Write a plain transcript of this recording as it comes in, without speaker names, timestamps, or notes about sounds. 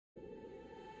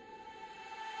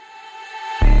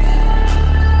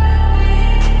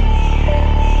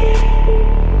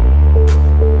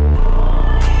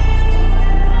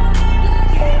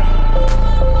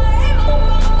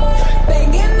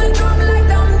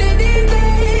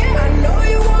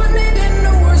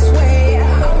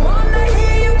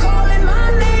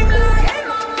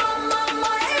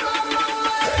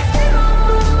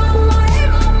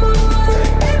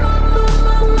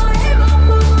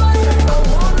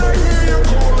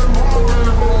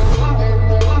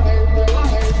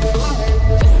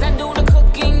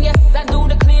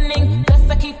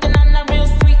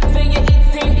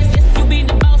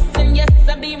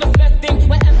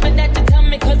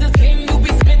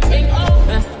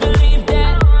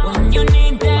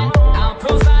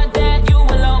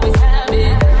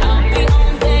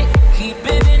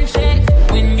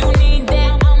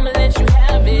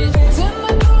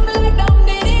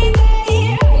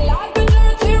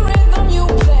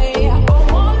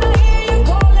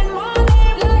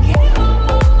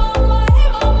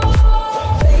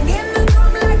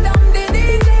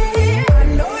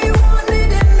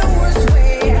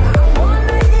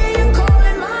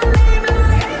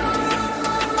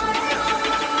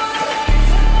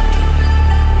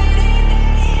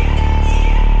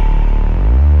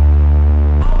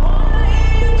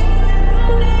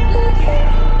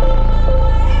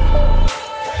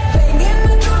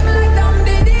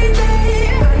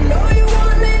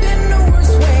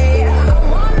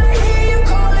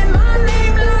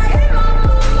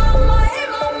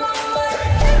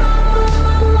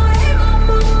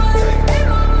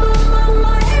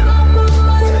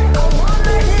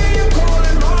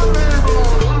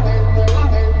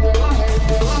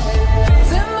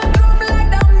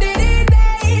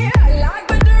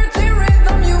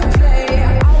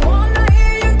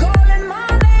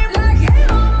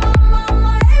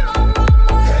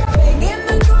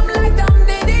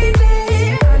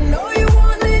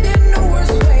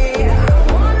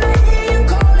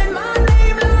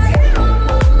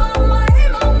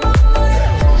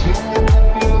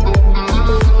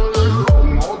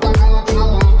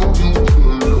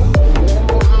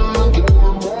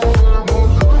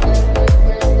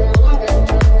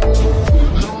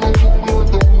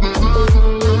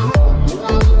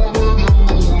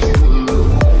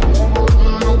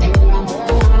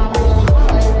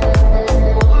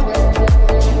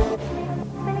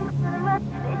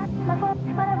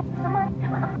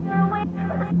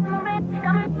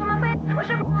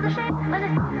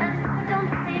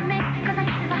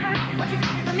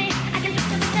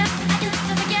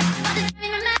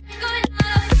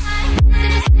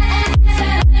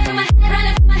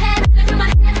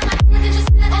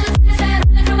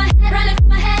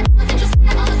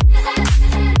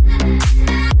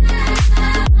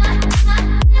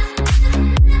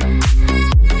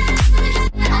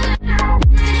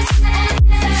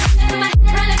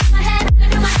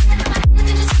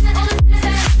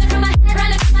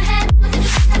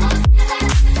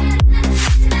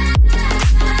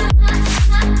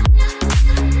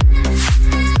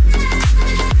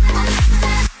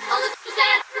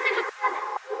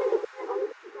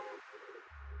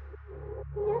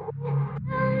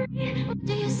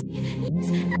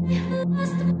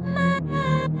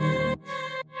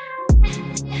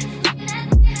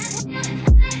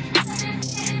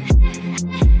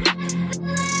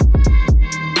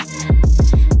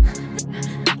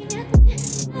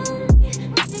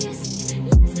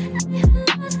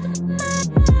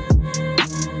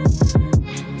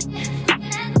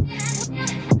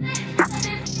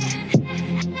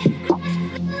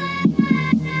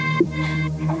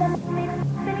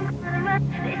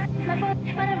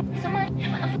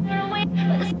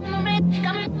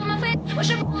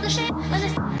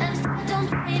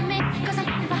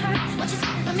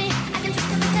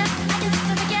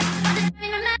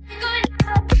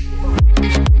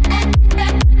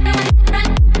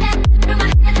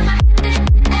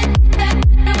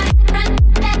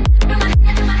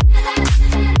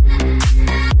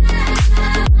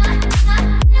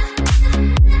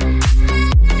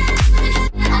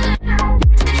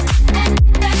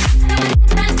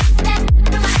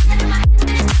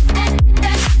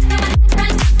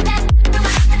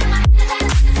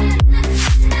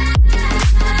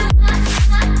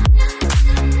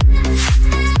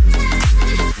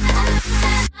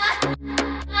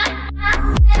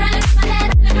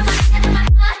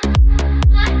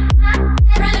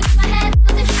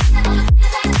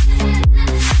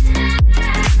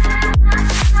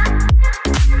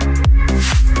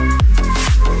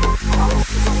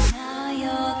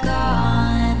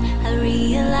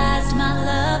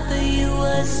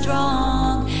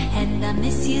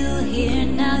you here,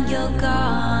 now you're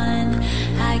gone.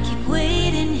 I keep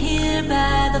waiting here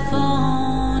by the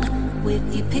phone, with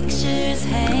your pictures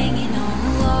hanging on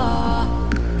the wall.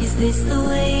 Is this the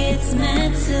way it's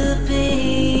meant to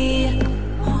be?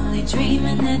 Only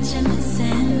dreaming that you're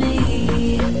missing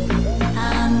me.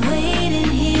 I'm waiting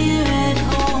here at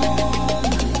home.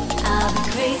 I'll be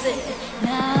crazy,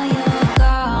 now you're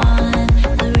gone.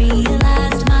 I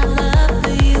realized my love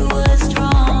for you was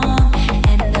strong,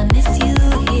 and I miss you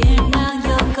here, now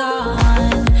you're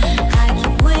gone. I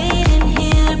keep waiting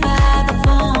here by the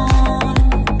phone,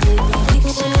 with your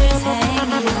pictures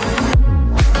hanging on.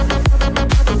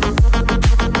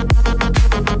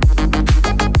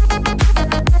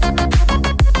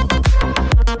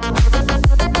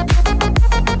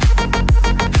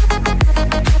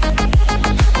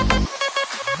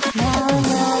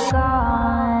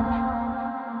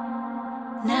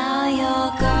 Now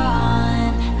you're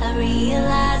gone. I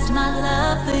realized my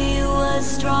love for you was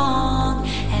strong,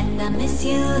 and I miss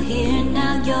you here,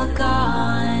 now you're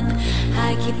gone.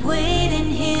 I keep waiting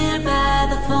here by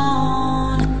the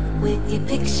phone, with your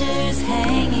pictures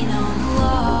hanging on the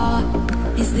wall.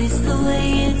 Is this the way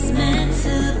it's meant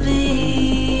to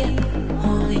be?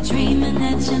 Only dreaming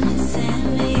that you're missing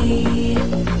me.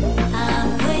 I'm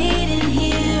waiting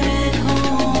here at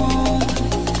home.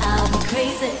 I'll be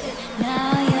crazy,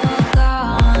 now you're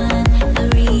gone. I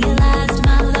realized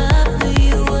my love for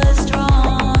you was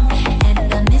strong, and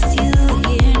I miss you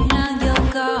here, now you're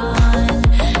gone.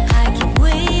 I keep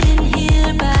waiting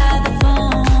here by the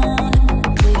phone,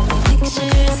 with your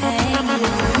pictures hanging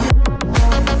on.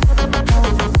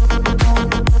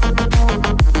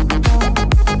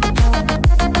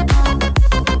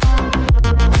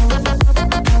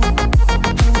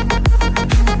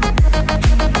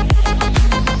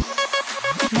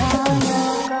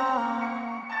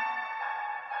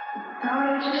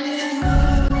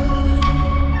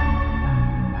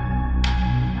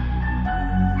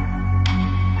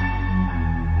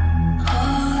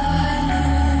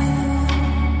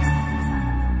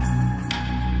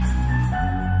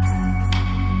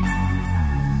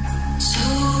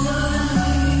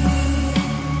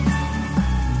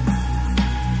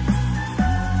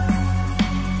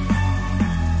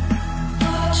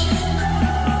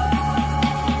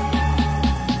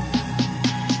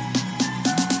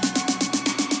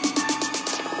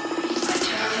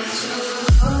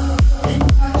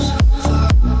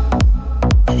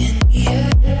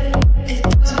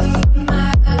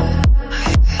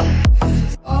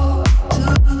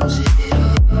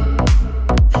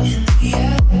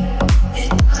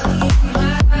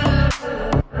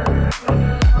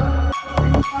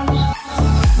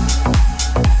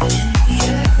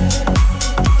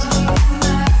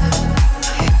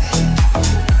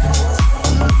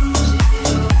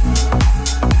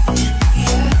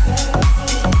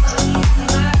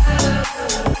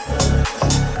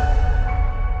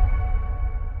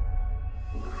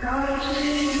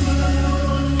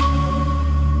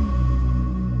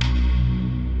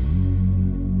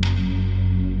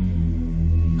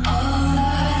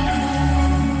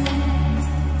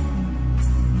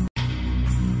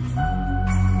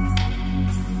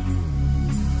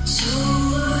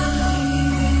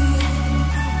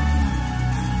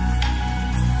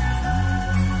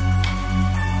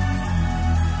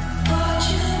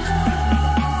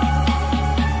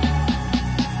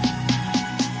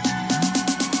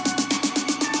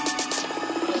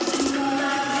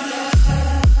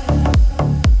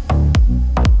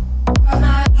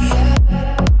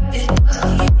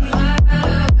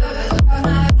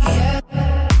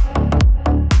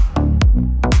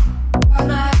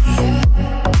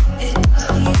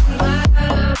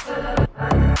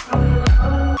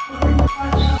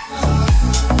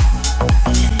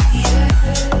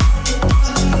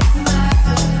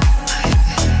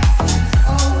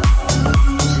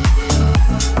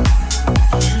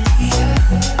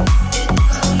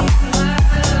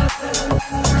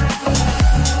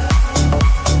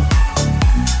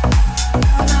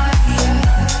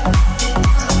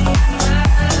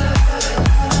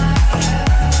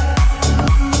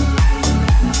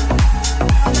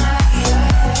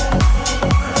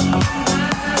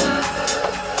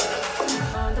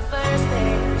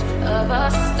 of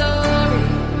a story.